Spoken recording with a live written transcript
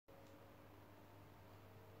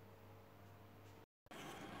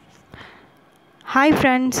Hi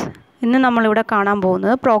friends, ഇന്ന് നമ്മളിവിടെ കാണാൻ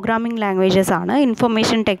പോകുന്നത് പ്രോഗ്രാമിംഗ് ലാംഗ്വേജസ് ആണ്.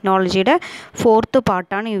 ഇൻഫർമേഷൻ ടെക്നോളജിയുടെ 4th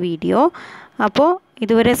പാർട്ടാണ് ഈ വീഡിയോ. അപ്പോൾ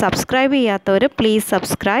ഇതുവരെ സബ്സ്ക്രൈബ് ചെയ്യാത്തവർ പ്ലീസ്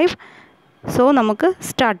സബ്സ്ക്രൈബ്. സോ നമുക്ക്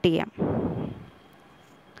സ്റ്റാർട്ട് ചെയ്യാം.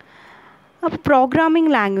 അപ്പോൾ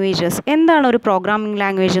പ്രോഗ്രാമിംഗ് ലാംഗ്വേജസ് എന്താണ്? ഒരു പ്രോഗ്രാമിംഗ്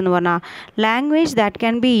ലാംഗ്വേജ് എന്ന് പറഞ്ഞാൽ language that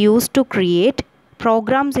can be used to create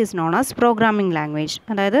programmes is known as programming language.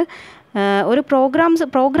 അതായത് ഒരു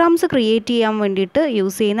പ്രോഗ്രാംസ് ക്രിയേറ്റ് ചെയ്യാൻ വേണ്ടിയിട്ട്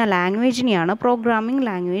യൂസ് ചെയ്യുന്ന ലാംഗ്വേജിനെയാണ് പ്രോഗ്രാമിംഗ്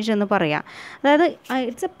ലാംഗ്വേജ് എന്ന് പറയാം. അതായത്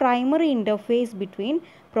it's A primary interface between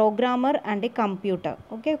programmer and A computer.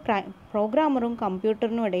 Okay, പ്രോഗ്രാമറും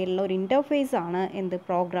കമ്പ്യൂട്ടറിനും ഇടയിലുള്ള ഒരു ഇൻ്റർഫേസ് ആണ് എന്ത്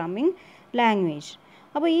പ്രോഗ്രാമിംഗ് ലാംഗ്വേജ്.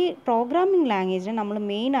 അപ്പോൾ ഈ പ്രോഗ്രാമിംഗ് ലാംഗ്വേജിനെ നമ്മൾ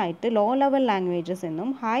മെയിനായിട്ട് ലോ ലെവൽ ലാംഗ്വേജസ് എന്നും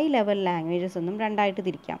ഹൈ ലെവൽ ലാംഗ്വേജസ് എന്നും രണ്ടായിട്ട്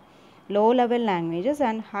തിരിക്കാം. Low level languages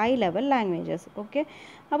and high level languages. Okay,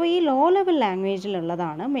 അപ്പോൾ ഈ low level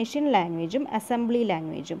ലാംഗ്വേജിലുള്ളതാണ് machine ലാംഗ്വേജും assembly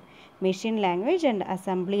ലാംഗ്വേജും. Machine language and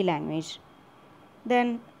assembly language. Then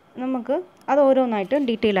നമുക്ക് അത് ഓരോന്നായിട്ട്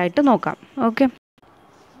ഡീറ്റെയിൽ ആയിട്ട് നോക്കാം. ഓക്കെ,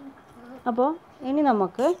 അപ്പോൾ ഇനി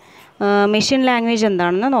നമുക്ക് മെഷീൻ ലാംഗ്വേജ്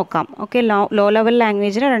എന്താണെന്ന് നോക്കാം. ഓക്കെ, ലോ ലെവൽ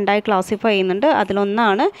ലാംഗ്വേജിനെ രണ്ടായി ക്ലാസിഫൈ ചെയ്യുന്നുണ്ട്.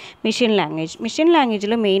 അതിലൊന്നാണ് മെഷീൻ ലാംഗ്വേജ്. മെഷീൻ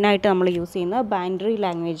ലാംഗ്വേജിൽ മെയിനായിട്ട് നമ്മൾ യൂസ് ചെയ്യുന്നത് ബൈനറി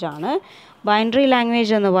ലാംഗ്വേജ് ആണ്. ബൈനറി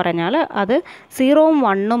ലാംഗ്വേജ് എന്ന് പറഞ്ഞാൽ അത് 0ഉം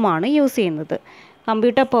 1ഉമാണ് യൂസ് ചെയ്യുന്നത്.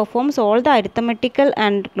 Computer performs all the arithmetical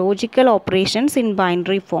and logical operations in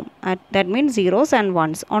binary form. That means zeros and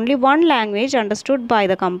ones. Only one language understood by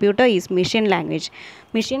the computer is machine language.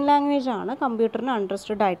 Machine language ആണ് കമ്പ്യൂട്ടറിന്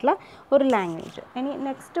understood ആയിട്ടുള്ള ഒരു language. ഇനി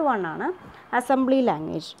next one ആണ് assembly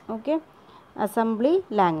language. Okay, assembly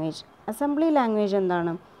language. Assembly language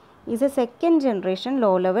എന്താണ്? is a second generation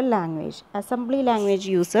low level language. Assembly language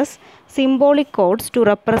uses symbolic codes to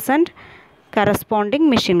represent corresponding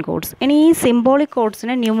machine codes. ഇനി ഈ symbolic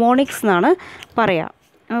കോഡ്സിനെ mnemonics എന്നാണ് പറയുക.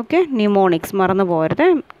 ഓക്കെ, ന്യൂമോണിക്സ് മറന്നു പോകരുത്,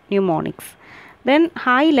 mnemonics. Then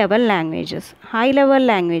high level languages. High level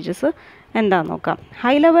languages എന്താണെന്ന് നോക്കാം.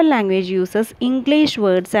 High level language uses English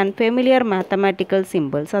words and familiar mathematical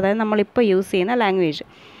symbols. അതായത് നമ്മളിപ്പോൾ യൂസ് ചെയ്യുന്ന ലാംഗ്വേജ്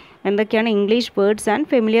എന്തൊക്കെയാണ്? English words and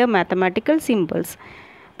familiar mathematical symbols.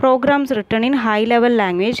 Programmes written in high level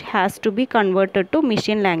language has to be converted to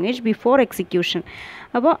machine language before execution.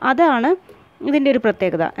 അപ്പോൾ അതാണ് ഇതിൻ്റെ ഒരു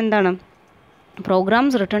പ്രത്യേകത. എന്താണ്?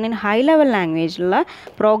 Programmes written in high level ലാംഗ്വേജിലുള്ള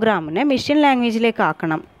പ്രോഗ്രാമിനെ മെഷീൻ ലാംഗ്വേജിലേക്ക്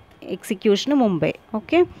ആക്കണം എക്സിക്യൂഷന് മുമ്പേ.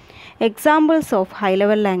 Okay, examples of high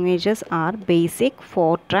level languages are basic,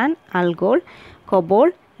 Fortran, ALGOL, COBOL,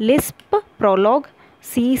 Lisp, prologue,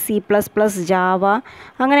 C++, Java,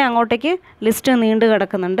 അങ്ങനെ അങ്ങോട്ടേക്ക് ലിസ്റ്റ് നീണ്ടു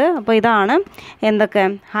കിടക്കുന്നുണ്ട്. അപ്പോൾ ഇതാണ് എന്തൊക്കെ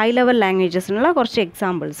ഹൈ ലെവൽ ലാംഗ്വേജസിനുള്ള കുറച്ച്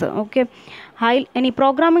എക്സാമ്പിൾസ്. ഓക്കെ, ഇനി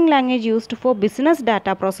programming language used for business data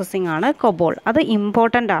processing ആണ് കൊബോൾ. അത്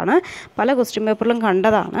ഇമ്പോർട്ടൻ്റ് ആണ്, പല ക്വസ്റ്റ്യൻ പേപ്പറിലും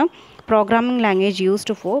കണ്ടതാണ്. Programming language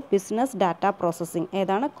used for business data processing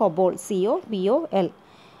ഏതാണ്? COBOL, COBOL.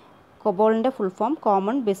 കൊബോളിൻ്റെ full form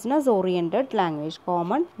common business oriented language.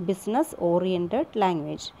 Common business oriented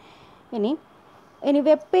language. ഇനി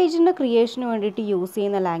web പേജിൻ്റെ ക്രിയേഷന് വേണ്ടിയിട്ട് യൂസ്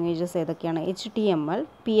ചെയ്യുന്ന ലാംഗ്വേജസ് ഏതൊക്കെയാണ്? HTML,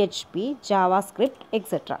 PHP, JavaScript,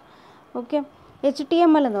 etcetera. Okay,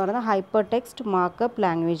 HTML എന്ന് പറയുന്നത് ഹൈപ്പർ ടെക്സ്റ്റ് മാർക്കപ്പ്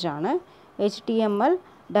ലാംഗ്വേജ് ആണ്. HTML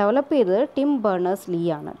develop ചെയ്തത് ടിം ബേണേഴ്സ്-ലീ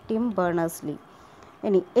ആണ്. Tim burners-Lee.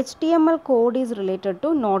 ഇനി HTML code is related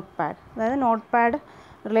to note pad. അതായത് നോട്ട് പാഡ്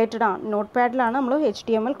റിലേറ്റഡ് ആണ്. നോട്ട് പാഡിലാണ് നമ്മൾ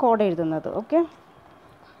HTML കോഡ് എഴുതുന്നത്. Okay,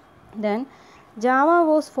 then Java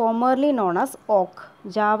was formerly known as oak.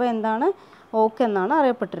 Java എന്താണ്? ഓക്ക് എന്നാണ്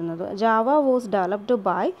അറിയപ്പെട്ടിരുന്നത്. Java was developed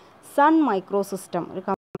by sun micro system.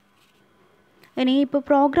 ഇനി ഇപ്പോൾ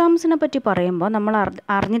പ്രോഗ്രാംസിനെ പറ്റി പറയുമ്പോൾ നമ്മൾ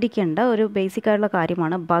അറിഞ്ഞിരിക്കേണ്ട ഒരു ബേസിക് ആയിട്ടുള്ള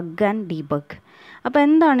കാര്യമാണ് ബഗ് ആൻഡ് ഡീബഗ്. അപ്പോൾ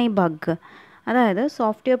എന്താണ് ഈ ബഗ്? അതായത്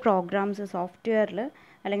സോഫ്റ്റ്വെയറിൽ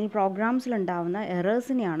അല്ലെങ്കിൽ പ്രോഗ്രാംസിൽ ഉണ്ടാകുന്ന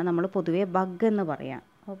എറേഴ്സിനെയാണ് നമ്മൾ പൊതുവേ ബഗ് എന്ന് പറയാം.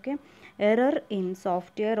 Okay, error in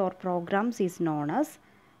software or programmes is known as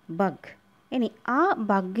bug. ഇനി ആ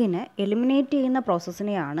ബഗ്ഗിനെ എലിമിനേറ്റ് ചെയ്യുന്ന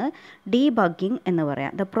പ്രോസസ്സിനെയാണ് ഡീബഗ്ഗിങ് എന്ന്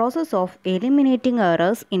പറയാം. The process of eliminating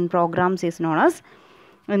errors in programmes is known as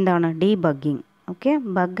എന്താണ്? ഡീബഗ്ഗിങ്. ഓക്കെ,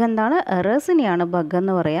 ബഗ് എന്താണ്? എറേഴ്സിനെയാണ് ബഗ്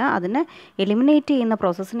എന്ന് പറയുക. അതിനെ എലിമിനേറ്റ് ചെയ്യുന്ന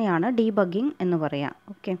പ്രോസസ്സിനെയാണ് ഡീബഗ്ഗിങ് എന്ന് പറയാം.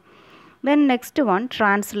 Okay, then next one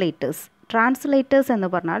translators. Translators എന്ന്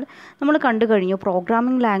പറഞ്ഞാൽ നമ്മൾ കണ്ടു കഴിഞ്ഞു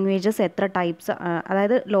പ്രോഗ്രാമിംഗ് ലാംഗ്വേജസ് എത്ര ടൈപ്സ്,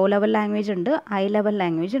 അതായത് ലോ ലെവൽ ലാംഗ്വേജ് ഉണ്ട്, ഹൈ ലെവൽ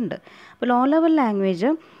ലാംഗ്വേജ് ഉണ്ട്. അപ്പോൾ ലോ ലെവൽ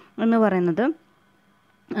ലാംഗ്വേജ് എന്ന് പറയുന്നത്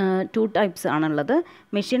 2 ടൈപ്സ് ആണുള്ളത്,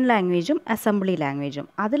 മെഷീൻ ലാംഗ്വേജും അസംബ്ലി ലാംഗ്വേജും.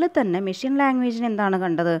 അതിൽ തന്നെ മെഷീൻ ലാംഗ്വേജിന് എന്താണ്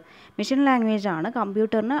കണ്ടത്? മെഷീൻ ലാംഗ്വേജ് ആണ്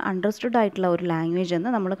കമ്പ്യൂട്ടറിന് അണ്ടർസ്റ്റുഡ് ആയിട്ടുള്ള ഒരു ലാംഗ്വേജ് എന്ന്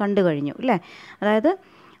നമ്മൾ കണ്ടു കഴിഞ്ഞു അല്ലേ? അതായത്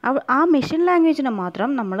ആ മെഷീൻ ലാംഗ്വേജിനെ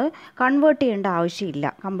മാത്രം നമ്മൾ കൺവേർട്ട് ചെയ്യേണ്ട ആവശ്യമില്ല,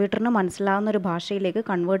 കമ്പ്യൂട്ടറിന് മനസ്സിലാവുന്ന ഒരു ഭാഷയിലേക്ക്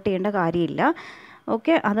കൺവേർട്ട് ചെയ്യേണ്ട കാര്യമില്ല.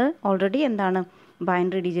 ഓക്കെ, അത് ഓൾറെഡി എന്താണ്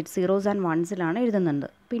ബൈനറി ഡിജിറ്റ് സീറോസ് ആൻഡ് വൺസിലാണ് എഴുതുന്നത്.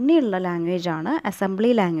 പിന്നെയുള്ള ലാംഗ്വേജാണ്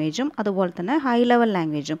അസംബ്ലി ലാംഗ്വേജും അതുപോലെ തന്നെ ഹൈ ലെവൽ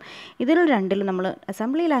ലാംഗ്വേജും. ഇതിൽ രണ്ടിലും നമ്മൾ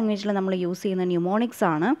അസംബ്ലി ലാംഗ്വേജിൽ നമ്മൾ യൂസ് ചെയ്യുന്ന ന്യൂമോണിക്സ്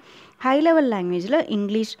ആണ്. ഹൈ ലെവൽ ലാംഗ്വേജിൽ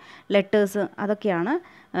ഇംഗ്ലീഷ് ലെറ്റേഴ്സ് അതൊക്കെയാണ്,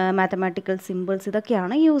 മാത്തമാറ്റിക്കൽ സിമ്പിൾസ്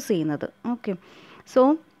ഇതൊക്കെയാണ് യൂസ് ചെയ്യുന്നത്. ഓക്കെ, സോ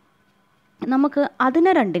നമുക്ക്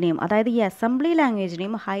അതിനെ രണ്ടിനെയും, അതായത് ഈ assembly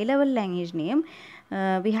ലാംഗ്വേജിനെയും high level ലാംഗ്വേജിനെയും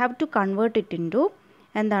we have to convert it in to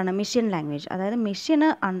എന്താണ് മെഷീൻ ലാംഗ്വേജ്, അതായത് മെഷീന്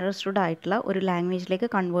അണ്ടർസ്റ്റുഡ് ആയിട്ടുള്ള ഒരു ലാംഗ്വേജിലേക്ക്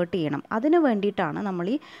കൺവേർട്ട് ചെയ്യണം. അതിന് വേണ്ടിയിട്ടാണ് നമ്മൾ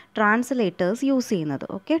ഈ ട്രാൻസ്ലേറ്റേഴ്സ് യൂസ് ചെയ്യുന്നത്.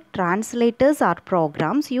 Okay, translators R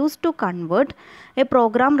programmes use to convert A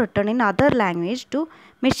programme written in other language to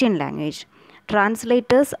machine language.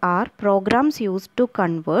 Translators R programmes use to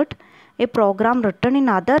convert A programme written in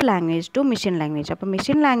other language to machine language. അപ്പോൾ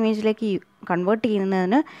machine ലാംഗ്വേജിലേക്ക് convert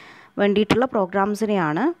ചെയ്യുന്നതിന് വേണ്ടിയിട്ടുള്ള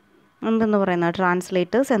പ്രോഗ്രാംസിനെയാണ് എന്തെന്ന് പറയുന്നത്,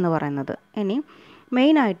 translators എന്ന് പറയുന്നത്. ഇനി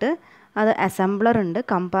മെയിനായിട്ട് അത് അസംബ്ലർ ഉണ്ട്,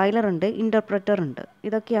 കമ്പൈലർ ഉണ്ട്, ഇൻ്റർപ്രറ്റർ ഉണ്ട്.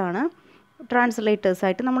 ഇതൊക്കെയാണ്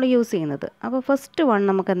ട്രാൻസ്ലേറ്റേഴ്സായിട്ട് നമ്മൾ യൂസ് ചെയ്യുന്നത്. അപ്പോൾ ഫസ്റ്റ് വൺ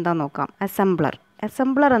നമുക്ക് എന്താ നോക്കാം, അസംബ്ലർ.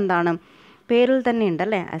 അസംബ്ലർ എന്താണ്, പേരിൽ തന്നെ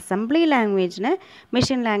ഉണ്ടല്ലേ, അസംബ്ലി ലാംഗ്വേജിനെ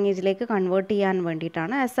മെഷീൻ ലാംഗ്വേജിലേക്ക് കൺവേർട്ട് ചെയ്യാൻ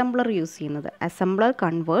വേണ്ടിയിട്ടാണ് അസംബ്ലർ യൂസ് ചെയ്യുന്നത്. Assembler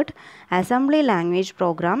convert assembly language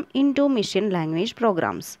programme in to machine language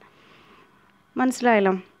programmes.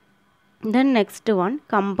 മനസ്സിലായല്ലോ. Then next one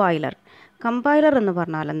compiler. Compiler എന്ന്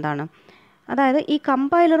പറഞ്ഞാൽ എന്താണ്, അതായത് ഈ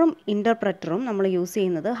കമ്പൈലറും ഇൻ്റർപ്രറ്ററും നമ്മൾ യൂസ്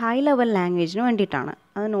ചെയ്യുന്നത് ഹൈ ലെവൽ ലാംഗ്വേജിന് വേണ്ടിയിട്ടാണ്.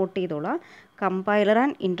 അത് നോട്ട് ചെയ്തോളാം. Compiler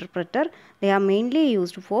and interpreter they are mainly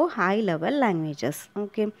used for high level languages.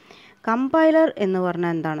 Okay, compiler എന്ന്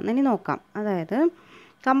പറഞ്ഞാൽ എന്താണെന്ന് ഇനി നോക്കാം. അതായത്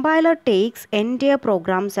compiler takes entire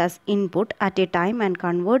programmes as input at A time and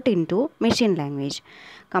convert in to machine language.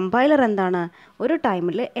 Compiler എന്താണ്, ഒരു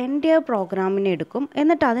ടൈമിൽ എൻറ്റയർ പ്രോഗ്രാമിനെ എടുക്കും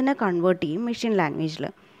എന്നിട്ട് അതിനെ കൺവേർട്ട് ചെയ്യും മെഷീൻ ലാംഗ്വേജിൽ.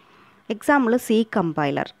 Example C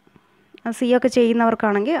compiler. സി ഒക്കെ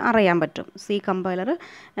ചെയ്യുന്നവർക്കാണെങ്കിൽ അറിയാൻ പറ്റും. സി കമ്പൈലർ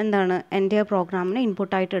എന്താണ്, എൻറ്റയർ പ്രോഗ്രാമിനെ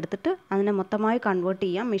ഇൻപുട്ടായിട്ട് എടുത്തിട്ട് അതിനെ മൊത്തമായി കൺവേർട്ട്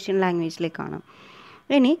ചെയ്യാം മെഷീൻ ലാംഗ്വേജിലേക്കാണ്.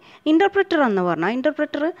 ഇനി ഇൻ്റർപ്രറ്റർ എന്ന് പറഞ്ഞാൽ,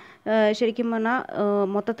 ഇൻ്റർപ്രറ്റർ ശരിക്കും പറഞ്ഞാൽ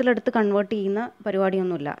മൊത്തത്തിലെടുത്ത് കൺവേർട്ട് ചെയ്യുന്ന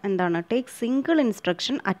പരിപാടിയൊന്നുമില്ല. എന്താണ്, take single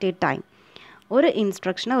instruction at A time. ഒരു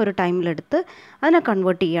ഇൻസ്ട്രക്ഷനെ ഒരു ടൈമിലെടുത്ത് അതിനെ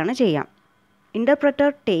കൺവേർട്ട് ചെയ്യുകയാണ് ചെയ്യാം. Interpreter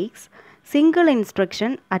takes single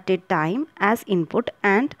instruction at A time as input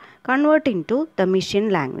and convert in to the machine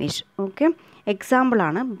language. Okay,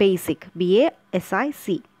 എക്സാമ്പിളാണ് ബേസിക്,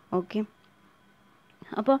 BASIC. ഓക്കെ,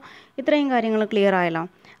 അപ്പോൾ ഇത്രയും കാര്യങ്ങൾ ക്ലിയർ ആയല്ലോ.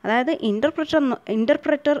 അതായത്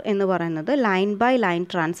ഇൻ്റർപ്രറ്റർ എന്ന് പറയുന്നത് ലൈൻ ബൈ ലൈൻ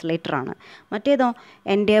ട്രാൻസ്ലേറ്റർ ആണ്. മറ്റേതോ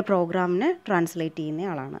എൻ്റെ പ്രോഗ്രാമിനെ ട്രാൻസ്ലേറ്റ് ചെയ്യുന്ന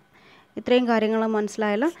ആളാണ്. ഇത്രയും കാര്യങ്ങൾ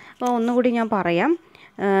മനസ്സിലായല്ലോ. അപ്പോൾ ഒന്നുകൂടി ഞാൻ പറയാം.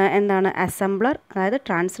 എന്താണ് അസംബ്ലർ, അതായത്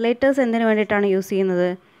ട്രാൻസ്ലേറ്റേഴ്സ് എന്തിനു വേണ്ടിയിട്ടാണ് യൂസ് ചെയ്യുന്നത്,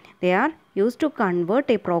 they are use to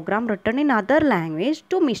convert A programme written in other language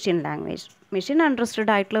to machine language. Machine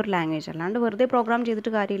understood ആയിട്ടുള്ള ഒരു ലാംഗ്വേജ്, അല്ലാണ്ട് വെറുതെ പ്രോഗ്രാം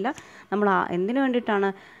ചെയ്തിട്ട് കാര്യമില്ല. നമ്മൾ എന്തിനു വേണ്ടിയിട്ടാണ്,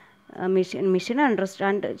 മെഷീനെ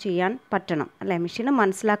അണ്ടർസ്റ്റാൻഡ് ചെയ്യാൻ പറ്റണം അല്ലേ, മെഷീനെ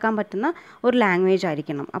മനസ്സിലാക്കാൻ പറ്റുന്ന ഒരു ലാംഗ്വേജ്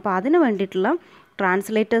ആയിരിക്കണം. അപ്പോൾ അതിന് വേണ്ടിയിട്ടുള്ള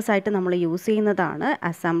ട്രാൻസ്ലേറ്റേഴ്സായിട്ട് നമ്മൾ യൂസ് ചെയ്യുന്നതാണ്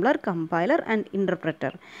അസംബ്ലർ, കമ്പൈലർ ആൻഡ്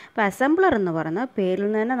ഇൻ്റർപ്രറ്റർ. അപ്പോൾ അസംബ്ലർ എന്ന് പറയുന്ന പേരിൽ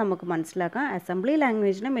നിന്ന് തന്നെ നമുക്ക് മനസ്സിലാക്കാം അസംബ്ലി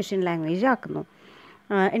ലാംഗ്വേജിനെ മെഷീൻ ലാംഗ്വേജ് ആക്കുന്നു.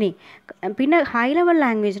 ഇനി പിന്നെ ഹൈ ലെവൽ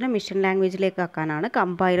ലാംഗ്വേജിനെ മെഷീൻ ലാംഗ്വേജിലേക്ക് ആക്കാനാണ്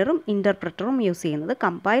കമ്പൈലറും ഇൻ്റർപ്രറ്ററും യൂസ് ചെയ്യുന്നത്.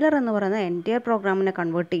 കമ്പൈലർ എന്ന് പറയുന്നത് എൻറ്റയർ പ്രോഗ്രാമിനെ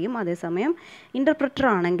കൺവേർട്ട് ചെയ്യും. അതേസമയം ഇൻ്റർപ്രറ്റർ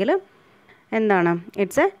ആണെങ്കിൽ എന്താണ്,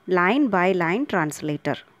 it's A line by line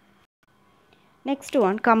translator. Next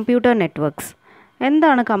one computer networks.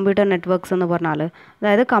 എന്താണ് കമ്പ്യൂട്ടർ നെറ്റ്വർക്ക്സ് എന്ന് പറഞ്ഞാൽ,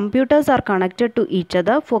 അതായത് computers are connected to each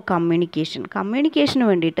other for communication. കമ്മ്യൂണിക്കേഷന്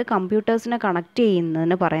വേണ്ടിയിട്ട് കമ്പ്യൂട്ടേഴ്സിനെ കണക്ട്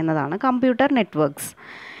ചെയ്യുന്നതിന് പറയുന്നതാണ് കമ്പ്യൂട്ടർ നെറ്റ്വർക്ക്സ്.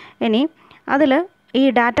 ഇനി അതിൽ ഈ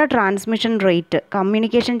ഡാറ്റ ട്രാൻസ്മിഷൻ റേറ്റ്,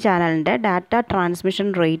 കമ്മ്യൂണിക്കേഷൻ ചാനലിൻ്റെ ഡാറ്റ ട്രാൻസ്മിഷൻ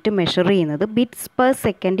റേറ്റ് മെഷർ ചെയ്യുന്നത് ബിറ്റ്സ് പെർ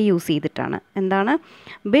സെക്കൻഡ് യൂസ് ചെയ്തിട്ടാണ്. എന്താണ്,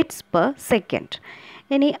 ബിറ്റ്സ് പെർ സെക്കൻഡ്.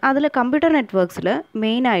 ഇനി അതിൽ കമ്പ്യൂട്ടർ നെറ്റ്വർക്ക്സിൽ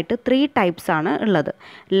മെയിനായിട്ട് 3 ടൈപ്സ് ആണ് ഉള്ളത്,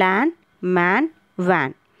 ലാൻ, മാൻ, വാൻ.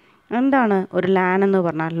 എന്താണ് ഒരു ലാൻ എന്ന്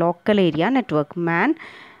പറഞ്ഞാൽ ലോക്കൽ ഏരിയ നെറ്റ്വർക്ക്, മാൻ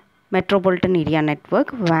metropolitan area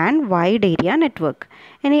network, van wide area network.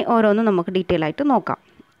 ഇനി ഓരോന്നും നമുക്ക് ഡീറ്റെയിൽ ആയിട്ട് നോക്കാം.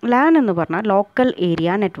 ലാൻ എന്ന് പറഞ്ഞാൽ ലോക്കൽ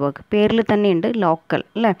ഏരിയ നെറ്റ്വർക്ക്, പേരിൽ തന്നെയുണ്ട് ലോക്കൽ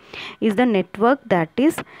അല്ലേ, is the network that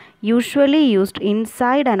is usually used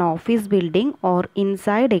inside an office building or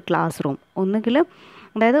inside A class room. ഒന്നുകിൽ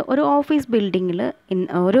അതായത് ഒരു ഓഫീസ് ബിൽഡിങ്ങിൽ,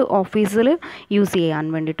 ഒരു ഓഫീസിൽ യൂസ് ചെയ്യാൻ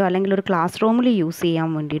വേണ്ടിയിട്ടോ അല്ലെങ്കിൽ ഒരു ക്ലാസ് റൂമിൽ യൂസ് ചെയ്യാൻ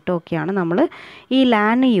വേണ്ടിയിട്ടോ ഒക്കെയാണ് നമ്മൾ ഈ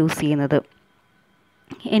ലാൻ യൂസ് ചെയ്യുന്നത്.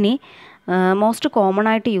 ഇനി മോസ്റ്റ് കോമൺ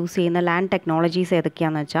ആയിട്ട് യൂസ് ചെയ്യുന്ന ലാൻ ടെക്നോളജീസ്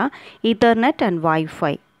ഏതൊക്കെയാണെന്ന് വെച്ചാൽ ഈതർനെറ്റ് ആൻഡ്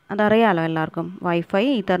വൈഫൈ. അതറിയാലോ എല്ലാവർക്കും, വൈഫൈ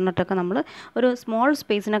ഈതർനെറ്റൊക്കെ നമ്മൾ ഒരു സ്മോൾ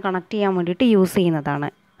സ്പേസിനെ കണക്ട് ചെയ്യാൻ വേണ്ടിയിട്ട് യൂസ് ചെയ്യുന്നതാണ്.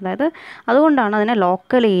 അതായത് അതുകൊണ്ടാണ് അതിനെ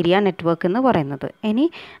ലോക്കൽ ഏരിയ നെറ്റ്വർക്ക് എന്ന് പറയുന്നത്. ഇനി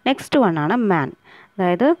നെക്സ്റ്റ് വൺ ആണ് മാൻ.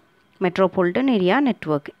 അതായത് metropolitan area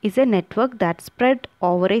network is A network that spread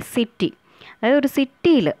over A city. അതായത് ഒരു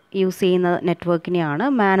സിറ്റിയിൽ യൂസ് ചെയ്യുന്ന നെറ്റ്വർക്കിനെയാണ്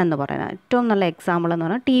മാൻ എന്ന് പറയുന്നത്. ഏറ്റവും നല്ല എക്സാമ്പിൾ എന്ന്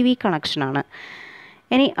പറഞ്ഞാൽ TV കണക്ഷനാണ്.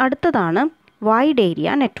 ഇനി അടുത്തതാണ് വൈഡ് ഏരിയ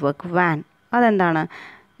നെറ്റ്വർക്ക്, വാൻ. അതെന്താണ്?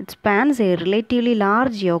 It spans A relatively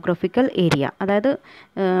large geographical area. അതായത്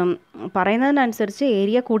പറയുന്നതിനനുസരിച്ച്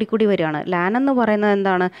ഏരിയ കൂടിക്കൂടി വരികയാണ്. ലാൻ എന്ന് പറയുന്നത്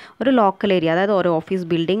എന്താണ്? ഒരു ലോക്കൽ ഏരിയ, അതായത് ഒരു ഓഫീസ്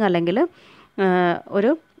ബിൽഡിംഗ് അല്ലെങ്കിൽ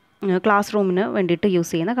ഒരു ക്ലാസ് റൂമിന് വേണ്ടിയിട്ട്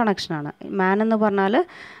യൂസ് ചെയ്യുന്ന കണക്ഷനാണ്. മാൻ എന്ന് പറഞ്ഞാൽ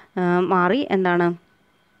മാറി എന്താണ്,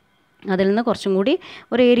 അതിൽ നിന്ന് കുറച്ചും കൂടി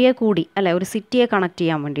ഒരു ഏരിയ കൂടി അല്ലെ, ഒരു സിറ്റിയെ കണക്ട്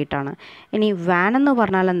ചെയ്യാൻ വേണ്ടിയിട്ടാണ്. ഇനി വാൻ എന്ന്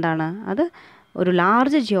പറഞ്ഞാൽ എന്താണ്? അത് ഒരു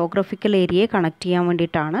ലാർജ് ജിയോഗ്രഫിക്കൽ ഏരിയയെ കണക്ട് ചെയ്യാൻ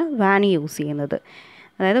വേണ്ടിയിട്ടാണ് വാൻ യൂസ് ചെയ്യുന്നത്.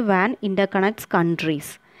 അതായത് വാൻ ഇൻ്റർകണക്ട്സ്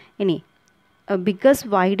കൺട്രീസ്. ഇനി ബിഗ്ഗസ്റ്റ്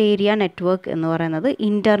വൈഡ് ഏരിയ നെറ്റ്വർക്ക് എന്ന് പറയുന്നത്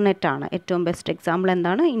ഇൻ്റർനെറ്റ് ആണ്. ഏറ്റവും ബെസ്റ്റ് എക്സാമ്പിൾ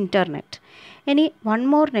എന്താണ്? ഇൻ്റർനെറ്റ്. ഇനി one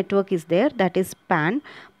more network is there, that is pan,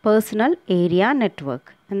 personal area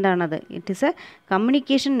network. എന്താണത്? It is A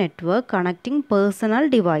communication network connecting personal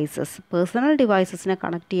devices. Personal ഡിവൈസസിനെ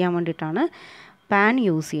connect ചെയ്യാൻ വേണ്ടിയിട്ടാണ് പാൻ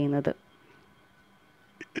യൂസ് ചെയ്യുന്നത്.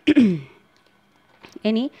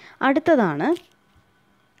 ഇനി അടുത്തതാണ്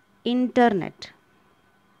ഇൻ്റർനെറ്റ്.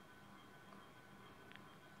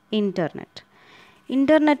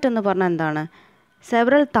 ഇൻ്റർനെറ്റ് എന്ന് പറഞ്ഞാൽ എന്താണ്?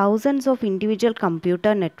 Several thousands of individual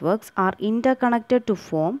computer networks R interconnected to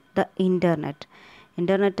form the internet.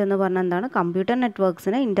 Internet എന്ന് പറഞ്ഞാൽ എന്താണ്? കമ്പ്യൂട്ടർ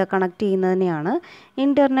നെറ്റ്വർക്ക്സിനെ ഇൻ്റർകണക്ട് ചെയ്യുന്നതിനെയാണ്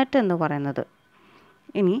ഇൻ്റർനെറ്റ് എന്ന് പറയുന്നത്.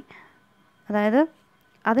 ഇനി അതായത്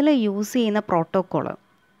അതിൽ യൂസ് ചെയ്യുന്ന protocol,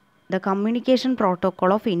 the communication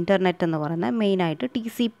protocol of internet എന്ന് പറയുന്നത് മെയിനായിട്ട്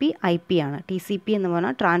TCP/IP ആണ്. TCP എന്ന്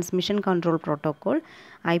പറഞ്ഞാൽ transmission control protocol,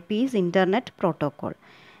 IP is internet protocol.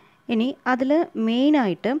 ഇനി അതിൽ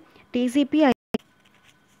മെയിനായിട്ട്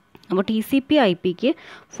അപ്പോൾ TCP/IPക്ക്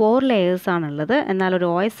 4 ലെയേഴ്സാണുള്ളത്. എന്നാൽ ഒരു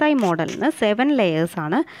OSI മോഡലിന് 7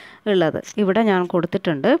 ലെയേഴ്സാണ് ഉള്ളത്. ഇവിടെ ഞാൻ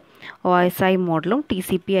കൊടുത്തിട്ടുണ്ട് OSI മോഡലും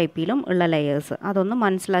TCP/IPയിലും ഉള്ള ലെയേഴ്സ്. അതൊന്ന്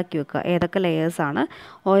മനസ്സിലാക്കി വെക്കുക, ഏതൊക്കെ ലെയേഴ്സാണ്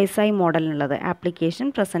OSI മോഡലിനുള്ളത്. Application,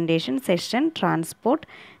 presentation, session, transport,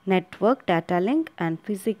 network, data link and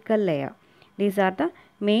physical layer. These are the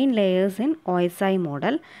main layers in OSI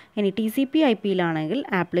model. ഇനി TCP/IPയിലാണെങ്കിൽ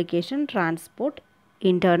application, transport,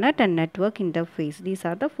 internet and network interface. These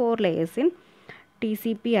are the 4 layers in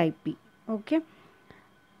TCP/IP. Okay.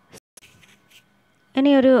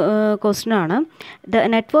 ഇനി ഒരു question ആണ്, the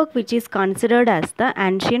network which is considered as the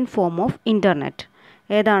ancient form of internet.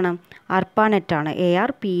 ഏതാണ്? ARPANET ആണ്.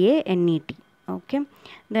 ARPANET. Okay.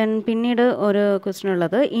 Then പിന്നീട് ഒരു question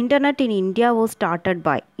ഉള്ളത്, internet in India was started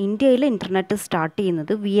by. ഇന്ത്യയിൽ internet start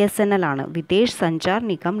ചെയ്യുന്നത് VSNL ആണ്, വിദേശ് സഞ്ചാർ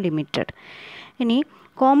നിഗം ലിമിറ്റഡ്. ഇനി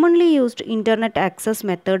commonly used internet access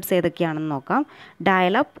methods ഏതൊക്കെയാണെന്ന് നോക്കാം.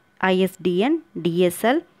 Dial-up, ISDN,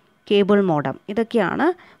 DSL, cable modem. ഇതൊക്കെയാണ്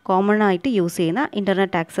കോമൺ ആയിട്ട് യൂസ് ചെയ്യുന്ന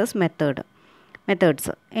ഇൻ്റർനെറ്റ് ആക്സസ്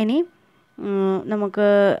മെത്തേഡ്സ്. ഇനി നമുക്ക്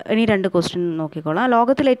ഇനി 2 ക്വസ്റ്റ്യൻ നോക്കിക്കോളാം.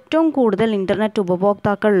 ലോകത്തിൽ ഏറ്റവും കൂടുതൽ ഇൻ്റർനെറ്റ്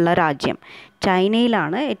ഉപഭോക്താക്കളുള്ള രാജ്യം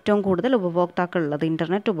ചൈനയിലാണ്. ഏറ്റവും കൂടുതൽ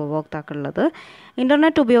ഇൻ്റർനെറ്റ് ഉപഭോക്താക്കളുള്ളത്.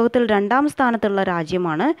 ഇൻ്റർനെറ്റ് ഉപയോഗത്തിൽ 2ാം സ്ഥാനത്തുള്ള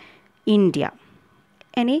രാജ്യമാണ് ഇന്ത്യ.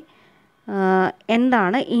 ഇനി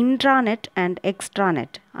എന്താണ് ഇൻട്രാനെറ്റ് ആൻഡ്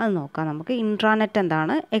എക്സ്ട്രാനെറ്റ്? അത് നോക്കാം നമുക്ക്. ഇൻട്രാനെറ്റ്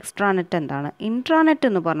എന്താണ്? എക്സ്ട്രാനെറ്റ് എന്താണ്? ഇൻട്രാനെറ്റ്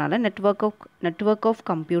എന്ന് പറഞ്ഞാൽ network of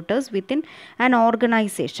computers within an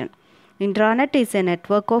organisation. Intranet is a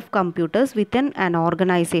network of computers within an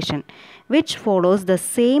organization which follows the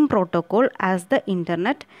same protocol as the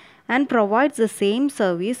internet and provides the same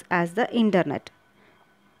service as the internet.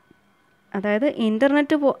 അതായത്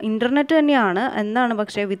internet തന്നെയാണ് എന്താണ്,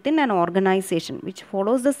 പക്ഷേ within an organisation which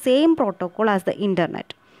follows the same protocol as the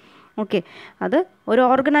internet. Okay, അത് ഒരു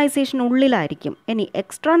organisation ഉള്ളിലായിരിക്കും. ഇനി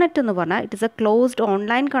extranet എന്ന് പറഞ്ഞാൽ it is A closed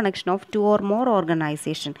online connection of 2 or more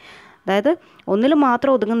organisation. അതായത് ഒന്നിൽ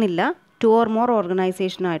മാത്രം ഒതുങ്ങുന്നില്ല, 2 or more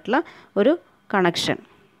ഓർഗനൈസേഷനായിട്ടുള്ള ഒരു കണക്ഷൻ.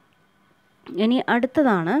 ഇനി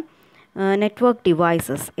അടുത്തതാണ് നെറ്റ്വർക്ക്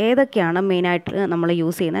ഡിവൈസസ്. ഏതൊക്കെയാണ് മെയിനായിട്ട് നമ്മൾ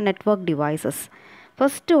യൂസ് ചെയ്യുന്ന നെറ്റ്വർക്ക് ഡിവൈസസ്?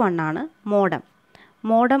 ഫസ്റ്റ് വൺ ആണ് മോഡം.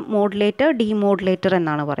 മോഡുലേറ്റർ, ഡീമോഡുലേറ്റർ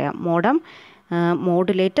എന്നാണ് പറയാം. Modem,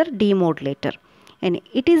 modulator, demodulator. And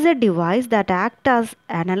it is a device that acts as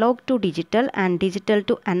analog to digital and digital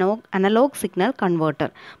to analog signal converter.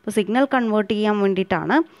 അപ്പോൾ സിഗ്നൽ കൺവേർട്ട് ചെയ്യാൻ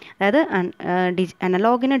വേണ്ടിയിട്ടാണ്, അതായത്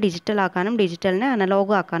അനലോഗിനെ ഡിജിറ്റൽ ആക്കാനും ഡിജിറ്റലിനെ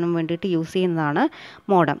analogue ആക്കാനും വേണ്ടിയിട്ട് യൂസ് ചെയ്യുന്നതാണ്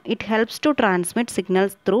modem. It helps to transmit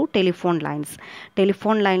signals through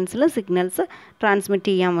telephone ലൈൻസിൽ signals transmit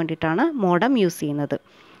ചെയ്യാൻ വേണ്ടിയിട്ടാണ് മോഡം യൂസ് ചെയ്യുന്നത്.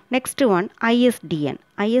 Next one ISDN.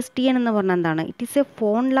 ISDN എന്ന് പറഞ്ഞാൽ എന്താണ്? It is A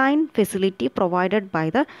phone line facility provided by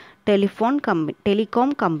the telecom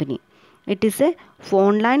company. It is A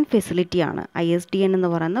phone line ഫെസിലിറ്റിയാണ്. ISDN എന്ന്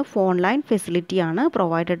പറയുന്നത് phone line ഫെസിലിറ്റിയാണ്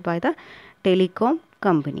provided by the telecom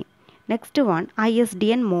company. Next one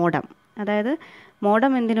ISDN modem. അതായത്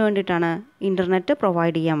modem എന്തിനു വേണ്ടിയിട്ടാണ്? Internet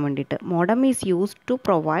provide ചെയ്യാൻ വേണ്ടിയിട്ട്. Modem is used to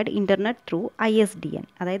provide internet through ISDN.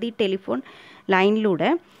 അതായത് ഈ telephone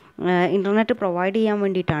ലൈനിലൂടെ ഇൻ്റർനെറ്റ് പ്രൊവൈഡ് ചെയ്യാൻ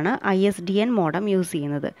വേണ്ടിയിട്ടാണ് ISDN മോഡം യൂസ്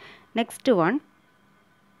ചെയ്യുന്നത്. നെക്സ്റ്റ് വൺ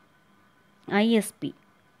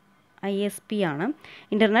ISP ആണ്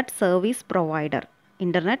internet service provider.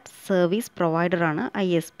 Internet service പ്രൊവൈഡറാണ്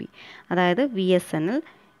ISP. അതായത് VSNL,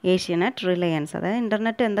 ഏഷ്യാനെറ്റ്, റിലയൻസ്. അതായത്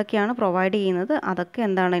ഇൻ്റർനെറ്റ് എന്തൊക്കെയാണ് പ്രൊവൈഡ് ചെയ്യുന്നത് അതൊക്കെ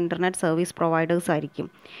എന്താണ് ഇൻ്റർനെറ്റ് സർവീസ് പ്രൊവൈഡേഴ്സ് ആയിരിക്കും.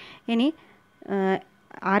 ഇനി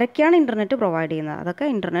ആരൊക്കെയാണ് ഇൻ്റർനെറ്റ് പ്രൊവൈഡ് ചെയ്യുന്നത്? അതൊക്കെ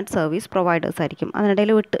ഇൻ്റർനെറ്റ് സർവീസ് പ്രൊവൈഡേഴ്സ് ആയിരിക്കും.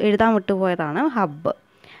 അതിനിടയിൽ എഴുതാൻ വിട്ടുപോയതാണ് ഹബ്ബ്.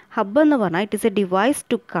 ഹബ്ബ് എന്ന് പറഞ്ഞാൽ it is A device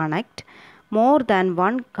to connect more than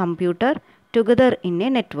one computer together in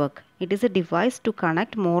A network. It is A device to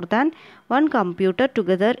connect more than one computer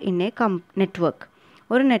together in A network.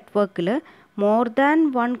 ഒരു നെറ്റ്വർക്കിൽ more than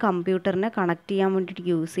one കമ്പ്യൂട്ടറിനെ connect ചെയ്യാൻ വേണ്ടിയിട്ട്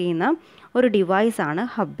use ചെയ്യുന്ന ഒരു ഡിവൈസാണ്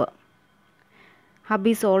hub. Hub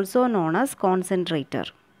is also known as concentrator.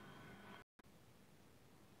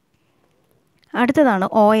 അടുത്തതാണ്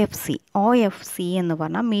OFC എന്ന്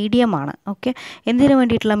പറഞ്ഞാൽ മീഡിയമാണ്. Okay, എന്തിനു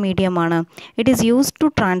വേണ്ടിയിട്ടുള്ള മീഡിയമാണ്? It is used to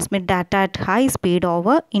transmit data at high speed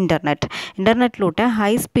over internet. ഇൻ്റർനെറ്റിലൂടെ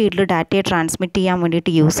high സ്പീഡിൽ ഡാറ്റയെ ട്രാൻസ്മിറ്റ് ചെയ്യാൻ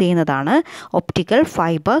വേണ്ടിയിട്ട് യൂസ് ചെയ്യുന്നതാണ് optical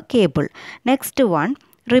fibre cable. Next one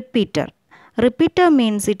repeater. Repeater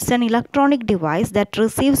means it's an electronic device that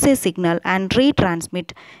receives a signal and retransmit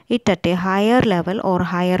it at a higher level or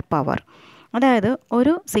higher power. അതായത്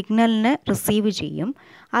ഒരു സിഗ്നലിനെ receive ചെയ്യും,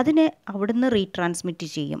 അതിനെ അവിടുന്ന് റീട്രാൻസ്മിറ്റ്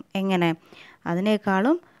ചെയ്യും. എങ്ങനെ?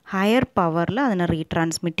 അതിനേക്കാളും ഹയർ പവറിൽ അതിനെ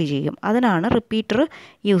റീട്രാൻസ്മിറ്റ് ചെയ്യും. അതിനാണ് റിപ്പീറ്റർ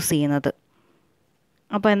യൂസ് ചെയ്യുന്നത്.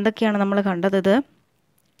 അപ്പോൾ എന്തൊക്കെയാണ് നമ്മൾ കണ്ടത്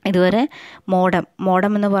ഇതുവരെ?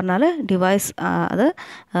 മോഡം എന്ന് പറഞ്ഞാൽ ഡിവൈസ്, അത്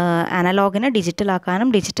അനലോഗിനെ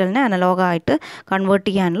ഡിജിറ്റലാക്കാനും ഡിജിറ്റലിനെ അനലോഗായിട്ട് കൺവേർട്ട്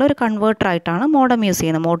ചെയ്യാനുള്ള ഒരു കൺവേർട്ടറായിട്ടാണ് മോഡം യൂസ്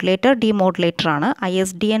ചെയ്യുന്നത്. മോഡുലേറ്റർ, ഡീമോഡുലേറ്ററാണ്.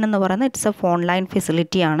 ISDN എന്ന് പറയുന്നത് ഇറ്റ്സ് എ ഫോൺ ലൈൻ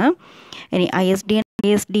ഫെസിലിറ്റിയാണ്. ഇനി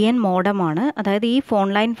ISDN മോഡമാണ്. അതായത് ഈ ഫോൺ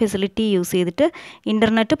ലൈൻ ഫെസിലിറ്റി യൂസ് ചെയ്തിട്ട്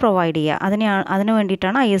ഇൻ്റർനെറ്റ് പ്രൊവൈഡ് ചെയ്യുക. അതിന്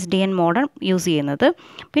വേണ്ടിയിട്ടാണ് ISDN മോഡം യൂസ് ചെയ്യുന്നത്.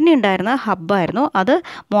 പിന്നെ ഉണ്ടായിരുന്ന ഹബ്ബായിരുന്നു. അത്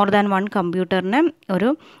മോർ ദാൻ വൺ കമ്പ്യൂട്ടറിനെ ഒരു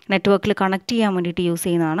നെറ്റ്വർക്കിൽ കണക്ട് ചെയ്യാൻ വേണ്ടിയിട്ട് യൂസ്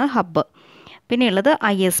ചെയ്യുന്നതാണ് ഹബ്ബ്. പിന്നെയുള്ളത്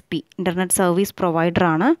ISP, ഇൻ്റർനെറ്റ് സർവീസ്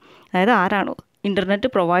പ്രൊവൈഡറാണ്. അതായത് ആരാണോ ഇൻ്റർനെറ്റ്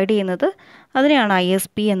പ്രൊവൈഡ് ചെയ്യുന്നത് അതിനെയാണ്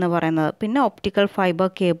ISP എന്ന് പറയുന്നത്. പിന്നെ ഒപ്റ്റിക്കൽ ഫൈബർ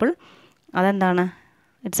കേബിൾ, അതെന്താണ്?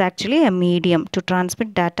 It's actually A medium to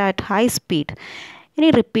transmit data at high speed. ഇനി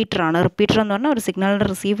റിപ്പീറ്ററാണ്. റിപ്പീറ്റർ എന്ന് പറഞ്ഞാൽ ഒരു സിഗ്നൽ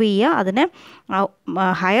റിസീവ് ചെയ്യുക, അതിനെ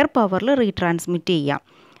ഹയർ പവറിൽ റീട്രാൻസ്മിറ്റ് ചെയ്യുക.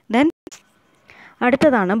 ദെൻ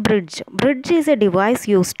അടുത്തതാണ് bridge is A device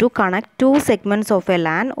use to connect 2 segments of A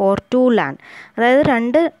LAN or 2 LAN. അതായത്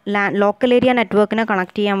 2 ലോക്കൽ ഏരിയ നെറ്റ്വർക്കിനെ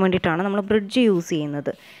കണക്ട് ചെയ്യാൻ വേണ്ടിയിട്ടാണ് നമ്മൾ ബ്രിഡ്ജ് യൂസ്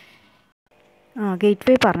ചെയ്യുന്നത്.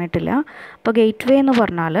 ഗേറ്റ്വേ പറഞ്ഞിട്ടില്ല. അപ്പോൾ ഗേറ്റ്വേ എന്ന്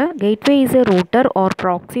പറഞ്ഞാൽ gateway is A router or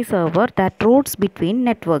proxy server that Roots between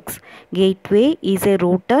networks. Gateway is A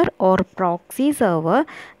router or proxy server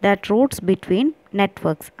that Roots between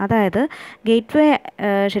networks. അതായത് ഗേറ്റ്വേ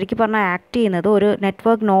ശരിക്കും പറഞ്ഞാൽ ആക്ട് ചെയ്യുന്നത് ഒരു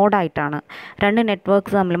നെറ്റ്വർക്ക് നോഡായിട്ടാണ്. 2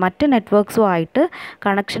 നെറ്റ്വർക്ക്സ് തമ്മിൽ മറ്റ് നെറ്റ്വർക്ക്സുമായിട്ട്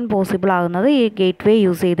കണക്ഷൻ പോസിബിൾ ആകുന്നത് ഈ ഗേറ്റ്വേ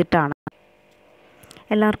യൂസ് ചെയ്തിട്ടാണ്.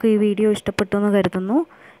 എല്ലാവർക്കും ഈ വീഡിയോ ഇഷ്ടപ്പെട്ടു എന്ന് കരുതുന്നു.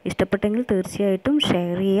 ഇഷ്ടപ്പെട്ടെങ്കിൽ തീർച്ചയായിട്ടും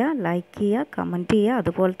ഷെയർ ചെയ്യുക, ലൈക്ക് ചെയ്യുക, കമൻറ്റ് ചെയ്യുക.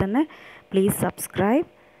 അതുപോലെ തന്നെ പ്ലീസ് സബ്സ്ക്രൈബ്.